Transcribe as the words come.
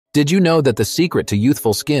Did you know that the secret to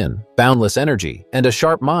youthful skin, boundless energy, and a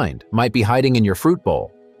sharp mind might be hiding in your fruit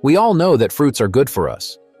bowl? We all know that fruits are good for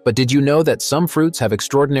us. But did you know that some fruits have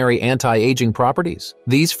extraordinary anti-aging properties?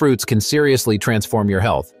 These fruits can seriously transform your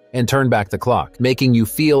health and turn back the clock, making you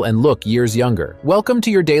feel and look years younger. Welcome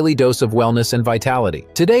to your daily dose of wellness and vitality.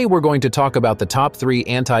 Today we're going to talk about the top 3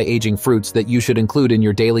 anti-aging fruits that you should include in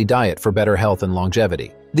your daily diet for better health and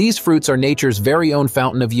longevity. These fruits are nature's very own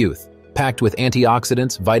fountain of youth, packed with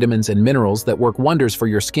antioxidants, vitamins, and minerals that work wonders for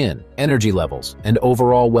your skin, energy levels, and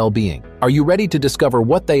overall well-being. Are you ready to discover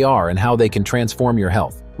what they are and how they can transform your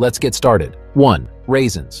health? Let's get started. 1.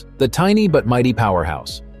 Raisins, the tiny but mighty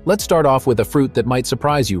powerhouse. Let's start off with a fruit that might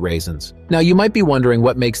surprise you, raisins. Now you might be wondering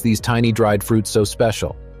what makes these tiny dried fruits so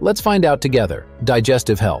special. Let's find out together.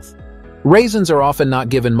 Digestive health. Raisins are often not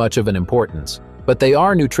given much of an importance, but they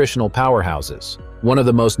are nutritional powerhouses. One of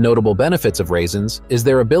the most notable benefits of raisins is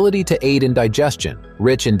their ability to aid in digestion.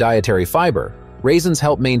 Rich in dietary fiber, raisins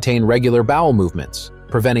help maintain regular bowel movements,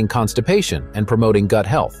 preventing constipation and promoting gut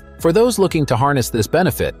health. For those looking to harness this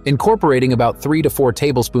benefit, incorporating about 3 to 4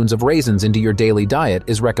 tablespoons of raisins into your daily diet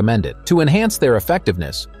is recommended. To enhance their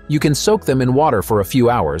effectiveness, you can soak them in water for a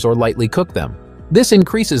few hours or lightly cook them. This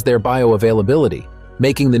increases their bioavailability,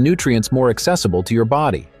 making the nutrients more accessible to your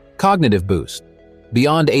body. Cognitive boost.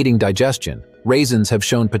 Beyond aiding digestion, raisins have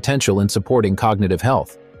shown potential in supporting cognitive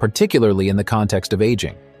health, particularly in the context of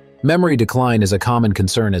aging. Memory decline is a common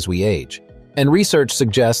concern as we age, and research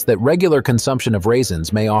suggests that regular consumption of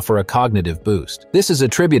raisins may offer a cognitive boost. This is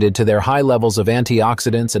attributed to their high levels of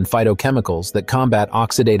antioxidants and phytochemicals that combat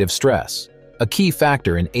oxidative stress, a key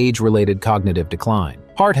factor in age-related cognitive decline.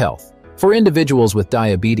 Heart health. For individuals with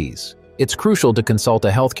diabetes, it's crucial to consult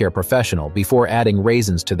a healthcare professional before adding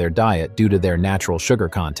raisins to their diet due to their natural sugar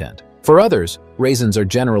content. For others, raisins are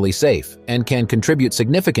generally safe and can contribute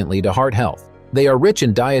significantly to heart health. They are rich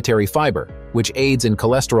in dietary fiber, which aids in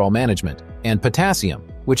cholesterol management, and potassium,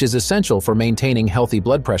 which is essential for maintaining healthy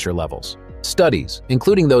blood pressure levels. Studies,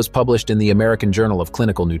 including those published in the American Journal of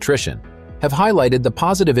Clinical Nutrition, have highlighted the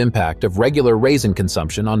positive impact of regular raisin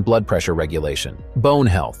consumption on blood pressure regulation. Bone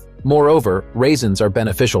health. Moreover, raisins are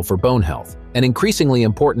beneficial for bone health, an increasingly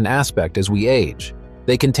important aspect as we age.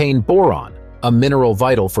 They contain boron, a mineral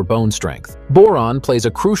vital for bone strength. Boron plays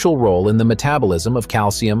a crucial role in the metabolism of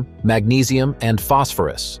calcium, magnesium, and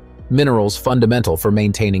phosphorus, minerals fundamental for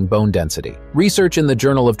maintaining bone density. Research in the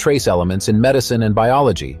Journal of Trace Elements in Medicine and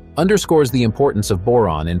Biology underscores the importance of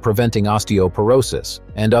boron in preventing osteoporosis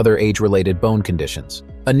and other age-related bone conditions.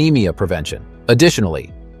 Anemia prevention.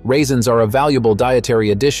 Additionally, raisins are a valuable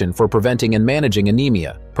dietary addition for preventing and managing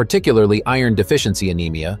anemia, particularly iron deficiency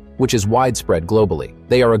anemia, which is widespread globally.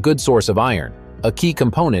 They are a good source of iron, a key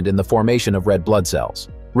component in the formation of red blood cells.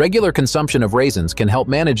 Regular consumption of raisins can help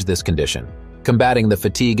manage this condition, combating the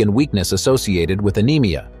fatigue and weakness associated with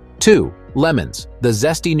anemia. 2. Lemons, the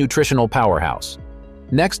zesty nutritional powerhouse.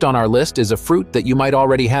 Next on our list is a fruit that you might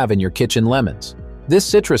already have in your kitchen: lemons. This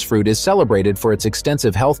citrus fruit is celebrated for its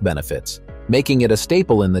extensive health benefits, making it a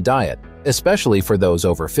staple in the diet, especially for those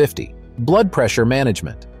over 50. Blood pressure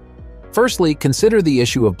management. Firstly, consider the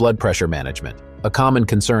issue of blood pressure management, a common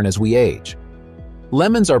concern as we age.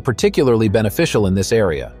 Lemons are particularly beneficial in this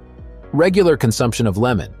area. Regular consumption of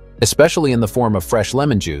lemon, especially in the form of fresh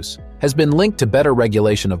lemon juice, has been linked to better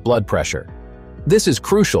regulation of blood pressure. This is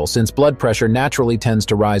crucial since blood pressure naturally tends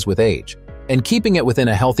to rise with age, and keeping it within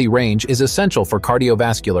a healthy range is essential for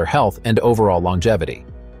cardiovascular health and overall longevity.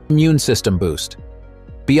 Immune system boost.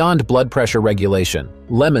 Beyond blood pressure regulation,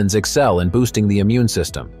 lemons excel in boosting the immune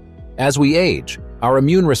system. As we age, our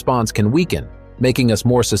immune response can weaken, making us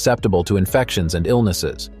more susceptible to infections and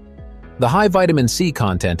illnesses. The high vitamin C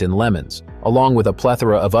content in lemons, along with a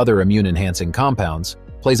plethora of other immune-enhancing compounds,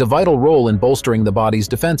 plays a vital role in bolstering the body's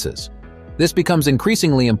defenses. This becomes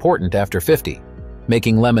increasingly important after 50,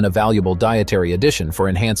 making lemon a valuable dietary addition for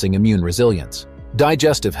enhancing immune resilience.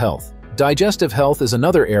 Digestive health. Digestive health is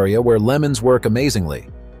another area where lemons work amazingly.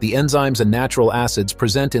 The enzymes and natural acids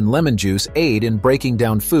present in lemon juice aid in breaking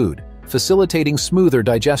down food, facilitating smoother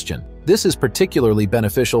digestion. This is particularly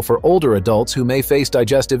beneficial for older adults who may face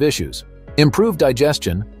digestive issues. Improved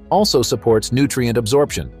digestion also supports nutrient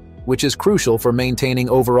absorption, which is crucial for maintaining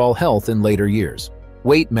overall health in later years.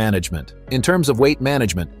 Weight management. In terms of weight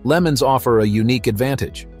management, lemons offer a unique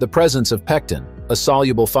advantage. The presence of pectin, a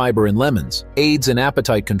soluble fiber in lemons, aids in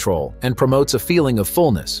appetite control and promotes a feeling of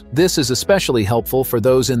fullness. This is especially helpful for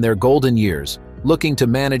those in their golden years, looking to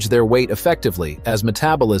manage their weight effectively as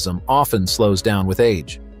metabolism often slows down with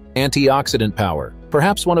age. Antioxidant power.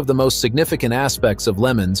 Perhaps one of the most significant aspects of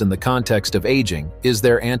lemons in the context of aging is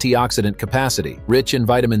their antioxidant capacity. Rich in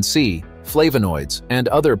vitamin C, flavonoids, and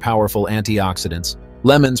other powerful antioxidants,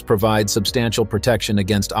 lemons provide substantial protection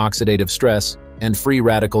against oxidative stress and free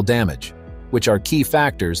radical damage, which are key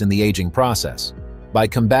factors in the aging process. By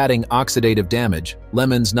combating oxidative damage,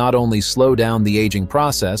 lemons not only slow down the aging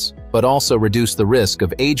process, but also reduce the risk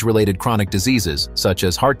of age-related chronic diseases such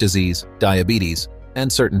as heart disease, diabetes, and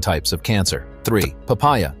certain types of cancer. 3.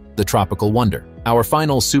 Papaya, the tropical wonder. Our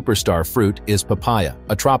final superstar fruit is papaya,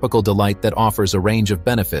 a tropical delight that offers a range of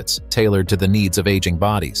benefits tailored to the needs of aging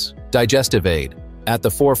bodies. Digestive aid. At the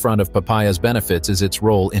forefront of papaya's benefits is its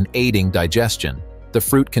role in aiding digestion. The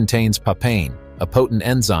fruit contains papain, a potent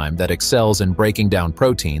enzyme that excels in breaking down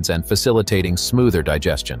proteins and facilitating smoother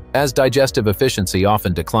digestion. As digestive efficiency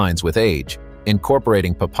often declines with age,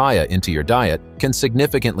 incorporating papaya into your diet can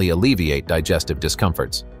significantly alleviate digestive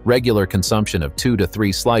discomforts. Regular consumption of 2 to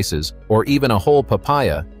 3 slices, or even a whole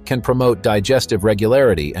papaya, can promote digestive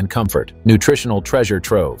regularity and comfort. Nutritional treasure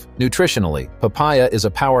trove. Nutritionally, papaya is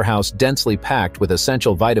a powerhouse densely packed with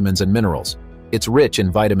essential vitamins and minerals. It's rich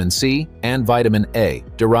in vitamin C and vitamin A,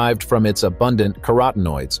 derived from its abundant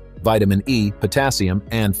carotenoids, vitamin E, potassium,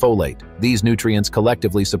 and folate. These nutrients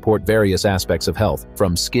collectively support various aspects of health,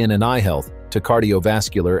 from skin and eye health to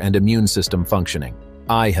cardiovascular and immune system functioning.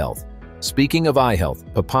 Eye health. Speaking of eye health,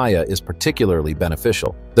 papaya is particularly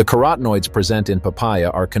beneficial. The carotenoids present in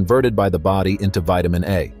papaya are converted by the body into vitamin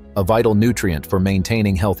A, a vital nutrient for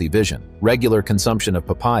maintaining healthy vision. Regular consumption of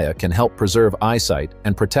papaya can help preserve eyesight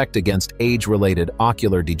and protect against age-related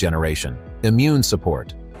ocular degeneration. Immune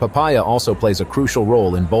support. Papaya also plays a crucial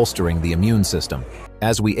role in bolstering the immune system.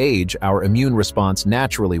 As we age, our immune response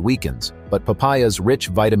naturally weakens, but papaya's rich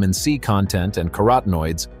vitamin C content and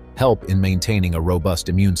carotenoids help in maintaining a robust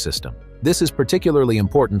immune system. This is particularly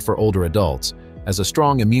important for older adults, as a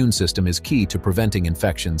strong immune system is key to preventing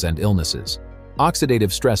infections and illnesses.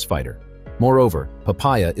 Oxidative stress fighter. Moreover,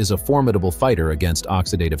 papaya is a formidable fighter against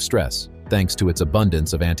oxidative stress, thanks to its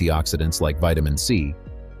abundance of antioxidants like vitamin C,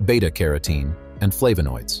 beta-carotene, and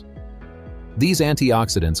flavonoids. These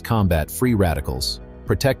antioxidants combat free radicals,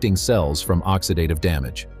 protecting cells from oxidative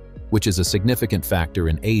damage, which is a significant factor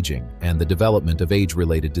in aging and the development of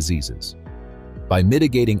age-related diseases. By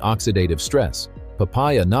mitigating oxidative stress,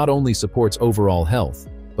 papaya not only supports overall health,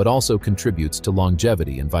 but also contributes to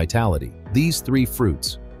longevity and vitality. These 3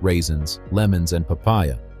 fruits, raisins, lemons, and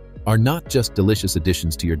papaya, are not just delicious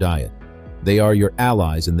additions to your diet. They are your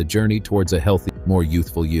allies in the journey towards a healthy, more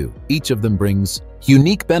youthful you. Each of them brings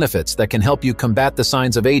unique benefits that can help you combat the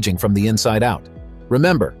signs of aging from the inside out.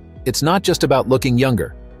 Remember, it's not just about looking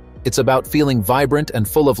younger. It's about feeling vibrant and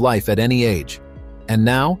full of life at any age. And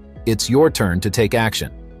now, it's your turn to take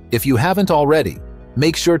action. If you haven't already,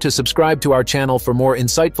 make sure to subscribe to our channel for more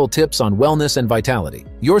insightful tips on wellness and vitality.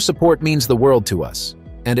 Your support means the world to us,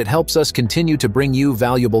 and it helps us continue to bring you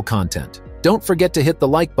valuable content. Don't forget to hit the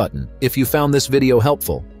like button if you found this video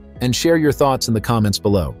helpful, and share your thoughts in the comments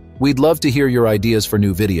below. We'd love to hear your ideas for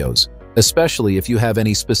new videos, especially if you have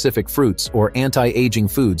any specific fruits or anti-aging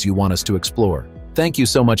foods you want us to explore. Thank you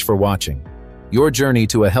so much for watching. Your journey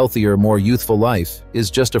to a healthier, more youthful life is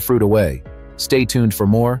just a fruit away. Stay tuned for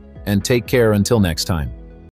more, and take care until next time.